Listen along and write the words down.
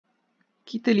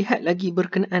Kita lihat lagi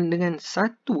berkenaan dengan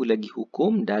satu lagi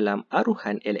hukum dalam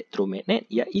aruhan elektromagnet,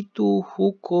 iaitu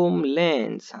hukum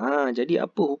Lenz. Jadi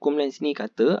apa hukum Lenz ni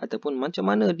kata ataupun macam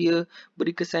mana dia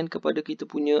beri kesan kepada kita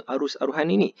punya arus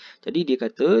aruhan ini? Jadi dia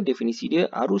kata definisi dia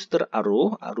arus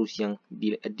teraruh, arus yang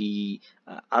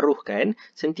diaruhkan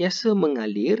sentiasa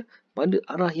mengalir pada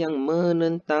arah yang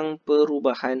menentang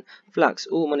perubahan flux.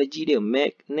 Oh, mana G dia?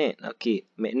 Magnet. Okey,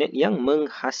 magnet yang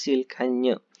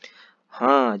menghasilkannya.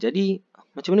 Jadi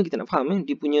macam mana kita nak faham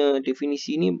dia punya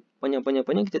definisi ni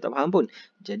panjang-panjang kita tak faham pun.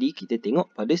 Jadi kita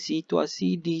tengok pada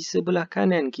situasi di sebelah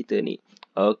kanan kita ni.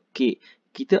 Okey,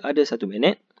 kita ada satu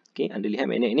magnet. Okey, anda lihat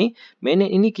magnet ini.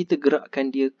 Magnet ini kita gerakkan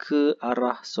dia ke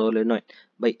arah solenoid.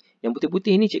 Baik, yang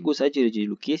putih-putih ni cikgu saja je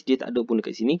lukis, dia tak ada pun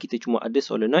dekat sini. Kita cuma ada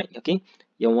solenoid, okey.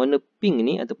 Yang warna pink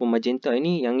ni ataupun magenta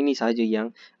ini, yang ini sahaja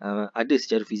yang ada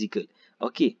secara fizikal.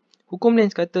 Okey, hukum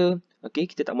Lenz kata, okey,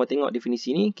 kita tak mau tengok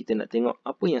definisi ni, kita nak tengok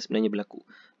apa yang sebenarnya berlaku.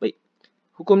 Baik,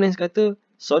 hukum Lenz kata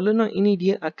solenoid ini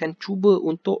dia akan cuba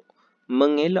untuk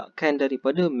mengelakkan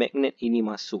daripada magnet ini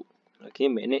masuk. Okey,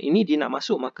 magnet ini dia nak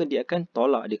masuk maka dia akan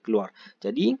tolak dia keluar.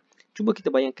 Jadi, cuba kita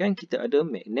bayangkan kita ada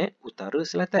magnet utara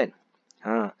selatan.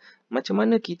 Macam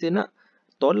mana kita nak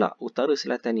tolak utara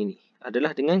selatan ini?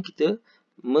 Adalah dengan kita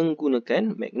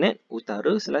menggunakan magnet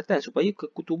utara selatan supaya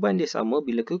kekutuban dia sama.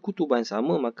 Bila kekutuban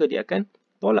sama maka dia akan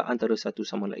tolak antara satu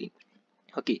sama lain.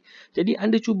 Okey, jadi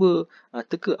anda cuba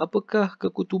teka apakah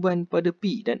kekutuban pada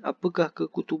P dan apakah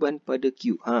kekutuban pada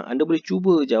Q. Anda boleh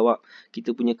cuba jawab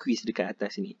kita punya quiz dekat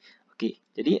atas ni. Okey,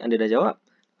 jadi anda dah jawab.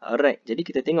 Alright, jadi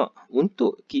kita tengok.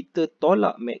 Untuk kita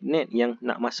tolak magnet yang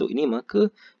nak masuk ini,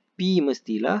 maka P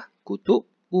mestilah kutub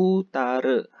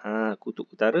utara. Kutub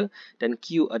utara dan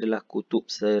Q adalah kutub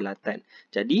selatan.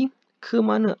 Jadi, ke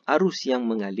mana arus yang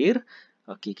mengalir?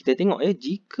 Okey, kita tengok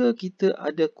jika kita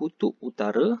ada kutub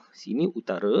utara, sini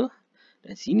utara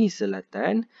dan sini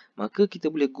selatan, maka kita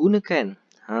boleh gunakan.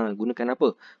 Gunakan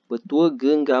apa? Petua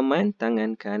genggaman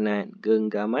tangan kanan.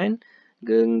 Genggaman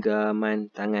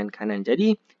tangan kanan.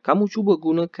 Jadi, kamu cuba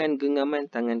gunakan genggaman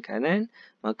tangan kanan,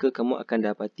 maka kamu akan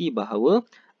dapati bahawa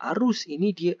arus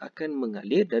ini dia akan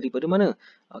mengalir daripada mana?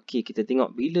 Okey, kita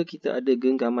tengok bila kita ada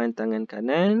genggaman tangan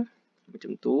kanan,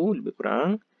 macam tu lebih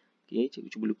kurang. Okey, cikgu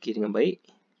cuba lukis dengan baik.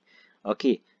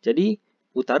 Okey, jadi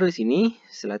utara sini,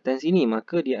 selatan sini,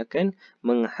 maka dia akan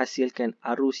menghasilkan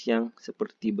arus yang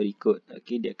seperti berikut.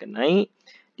 Okey, dia akan naik,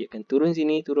 dia akan turun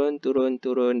sini, turun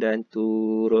dan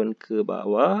turun ke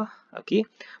bawah. Okey,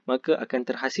 maka akan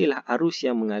terhasillah arus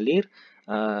yang mengalir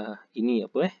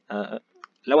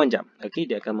lawan jam. Okey,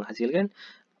 dia akan menghasilkan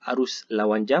arus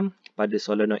lawan jam pada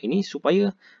solenoid ini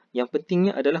supaya yang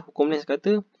pentingnya adalah hukum Lenz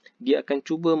kata dia akan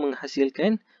cuba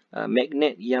menghasilkan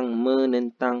magnet yang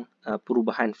menentang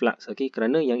perubahan flux. Okey,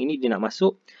 kerana yang ini dia nak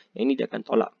masuk, yang ini dia akan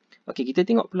tolak. Okey, kita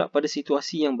tengok pula pada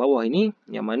situasi yang bawah ini,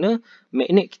 yang mana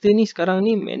magnet kita ni sekarang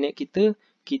ni, magnet kita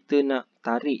nak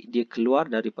tarik dia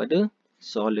keluar daripada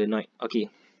solenoid.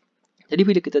 Okey, jadi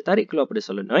bila kita tarik keluar pada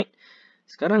solenoid,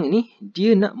 sekarang ini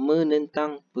dia nak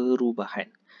menentang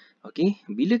perubahan. Okey,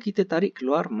 bila kita tarik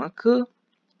keluar, maka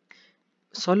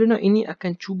solenoid ini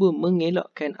akan cuba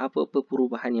mengelakkan apa-apa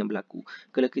perubahan yang berlaku.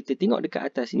 Kalau kita tengok dekat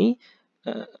atas ni,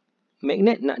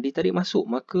 magnet nak ditarik masuk,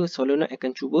 maka solenoid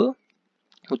akan cuba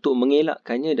untuk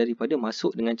mengelakkannya daripada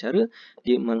masuk dengan cara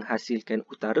dia menghasilkan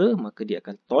utara, maka dia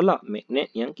akan tolak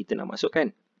magnet yang kita nak masukkan.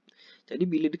 Jadi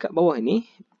bila dekat bawah ni,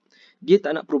 dia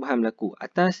tak nak perubahan berlaku.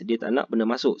 Atas dia tak nak benda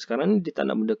masuk. Sekarang ni dia tak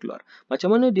nak benda keluar.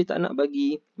 Macam mana dia tak nak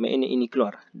bagi magnet ini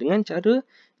keluar? Dengan cara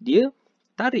dia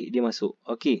tarik dia masuk.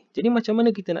 Okey, jadi macam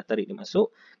mana kita nak tarik dia masuk?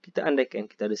 Kita andaikan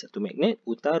kita ada satu magnet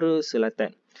utara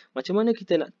selatan. Macam mana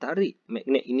kita nak tarik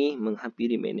magnet ini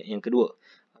menghampiri magnet yang kedua?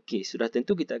 Okey, sudah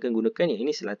tentu kita akan gunakan yang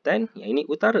ini selatan, yang ini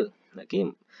utara.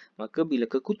 Okey, maka bila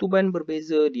kekutuban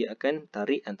berbeza, dia akan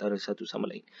tarik antara satu sama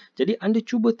lain. Jadi anda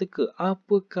cuba teka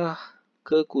apakah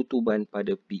kekutuban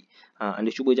pada P. Anda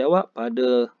cuba jawab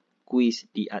pada kuis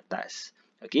di atas.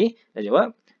 Okey, dah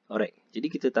jawab? Alright, jadi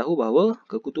kita tahu bahawa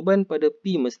kekutuban pada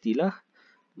P mestilah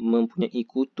mempunyai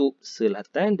kutub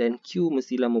selatan dan Q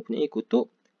mestilah mempunyai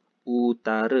kutub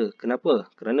utara.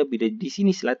 Kenapa? Kerana bila di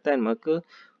sini selatan, maka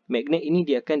magnet ini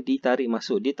dia akan ditarik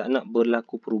masuk. Dia tak nak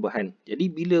berlaku perubahan.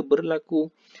 Jadi bila berlaku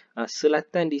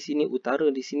selatan di sini, utara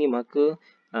di sini, maka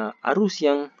arus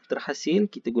yang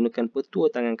terhasil, kita gunakan petua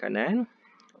tangan kanan.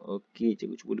 Okey,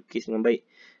 cikgu cuba lukis dengan baik.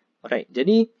 Alright,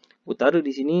 jadi utara di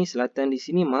sini, selatan di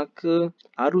sini, maka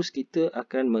arus kita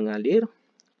akan mengalir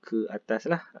ke atas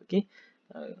lah. Okey,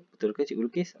 betul ke cikgu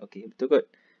lukis? Okey, betul kot.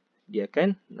 Dia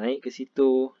akan naik ke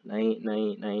situ, naik.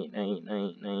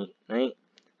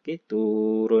 Okey,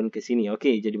 turun ke sini.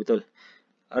 Okey, jadi betul.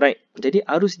 Alright, jadi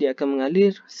arus dia akan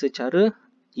mengalir secara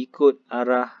ikut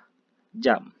arah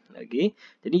jam. Okey.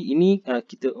 Jadi ini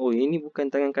ini bukan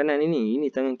tangan kanan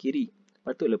ini tangan kiri.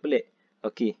 Patutlah pelik.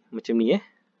 Okey, macam ni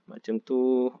Macam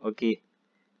tu. Okey.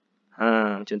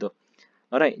 Macam tu.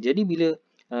 Alright, jadi bila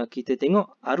kita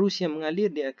tengok arus yang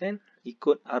mengalir dia akan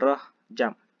ikut arah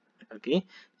jam. Okey.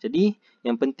 Jadi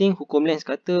yang penting hukum Lenz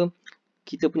kata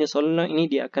kita punya solenoid ini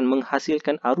dia akan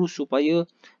menghasilkan arus supaya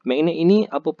magnet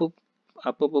ini apa-apa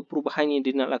perubahan yang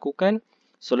dia nak lakukan,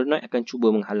 solenoid akan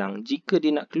cuba menghalang. Jika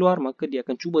dia nak keluar, maka dia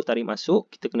akan cuba tarik masuk.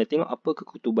 Kita kena tengok apa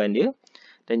kekutuban dia.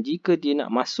 Dan jika dia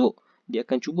nak masuk, dia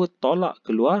akan cuba tolak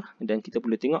keluar. Dan kita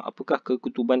perlu tengok apakah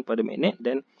kekutuban pada magnet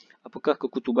dan apakah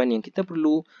kekutuban yang kita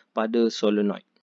perlu pada solenoid.